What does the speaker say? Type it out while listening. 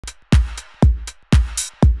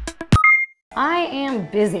I am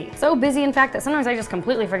busy. So busy, in fact, that sometimes I just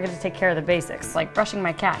completely forget to take care of the basics, like brushing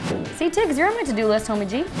my cat. See, Tiggs, you're on my to-do list, homie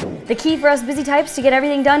G. The key for us busy types to get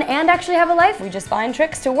everything done and actually have a life, we just find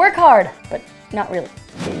tricks to work hard, but not really.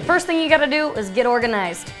 First thing you gotta do is get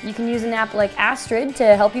organized. You can use an app like Astrid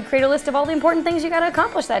to help you create a list of all the important things you gotta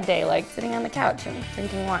accomplish that day, like sitting on the couch and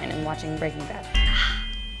drinking wine and watching Breaking Bad.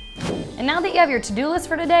 And now that you have your to-do list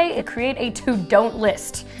for today, create a to-don't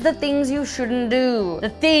list. The things you shouldn't do. The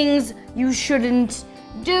things you shouldn't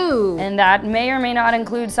do. And that may or may not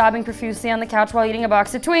include sobbing profusely on the couch while eating a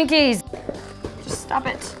box of Twinkies. Just stop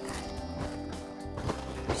it.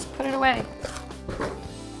 Just put it away.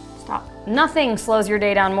 Stop. Nothing slows your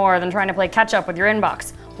day down more than trying to play catch up with your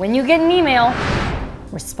inbox. When you get an email,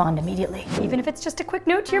 respond immediately. Even if it's just a quick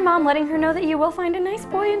note to your mom letting her know that you will find a nice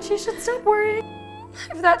boy and she should stop worrying.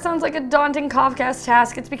 If that sounds like a daunting Comcast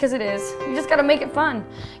task, it's because it is. You just gotta make it fun.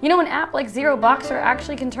 You know, an app like Zero Boxer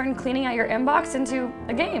actually can turn cleaning out your inbox into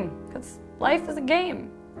a game, because life is a game.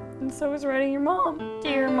 And so is writing your mom.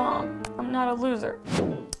 Dear Mom, I'm not a loser.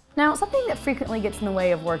 Now, something that frequently gets in the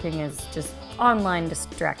way of working is just online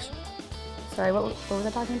distraction. Sorry, what was I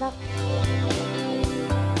talking about?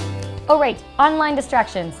 Oh right, online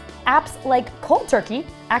distractions. Apps like Cold Turkey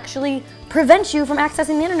actually prevent you from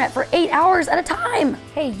accessing the internet for 8 hours at a time.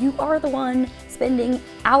 Hey, you are the one spending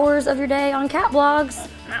hours of your day on cat blogs.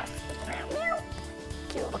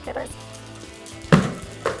 Cute little critters.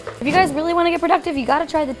 If you guys really want to get productive, you gotta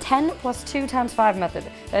try the 10 plus 2 times 5 method.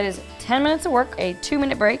 That is 10 minutes of work, a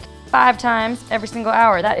 2-minute break, 5 times every single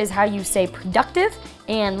hour. That is how you stay productive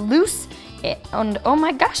and loose. And oh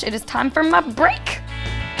my gosh, it is time for my break.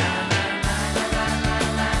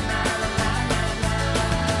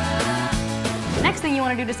 Next thing you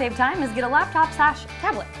want to do to save time is get a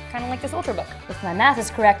laptop/tablet, kind of like this Ultrabook. If my math is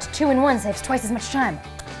correct, 2 in 1 saves twice as much time.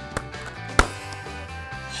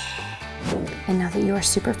 And now that you are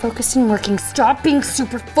super focused and working, stop being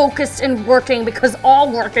super focused and working, because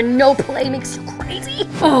all work and no play makes you crazy.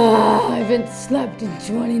 Oh, I haven't slept in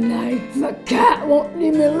 20 nights. My cat won't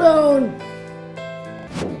leave me alone.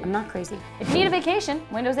 I'm not crazy. If you need a vacation,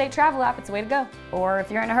 Windows 8 travel app, it's the way to go. Or if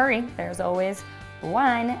you're in a hurry, there's always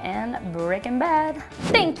wine and Breaking Bad.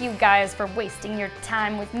 Thank you guys for wasting your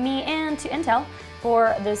time with me and to Intel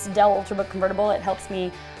for this Dell Ultrabook convertible. It helps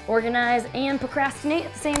me organize and procrastinate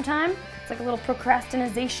at the same time. It's like a little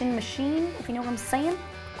procrastination machine, if you know what I'm saying.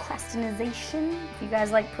 Procrastination. If you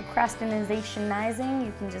guys like procrastinationizing,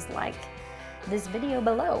 you can just like this video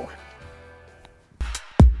below.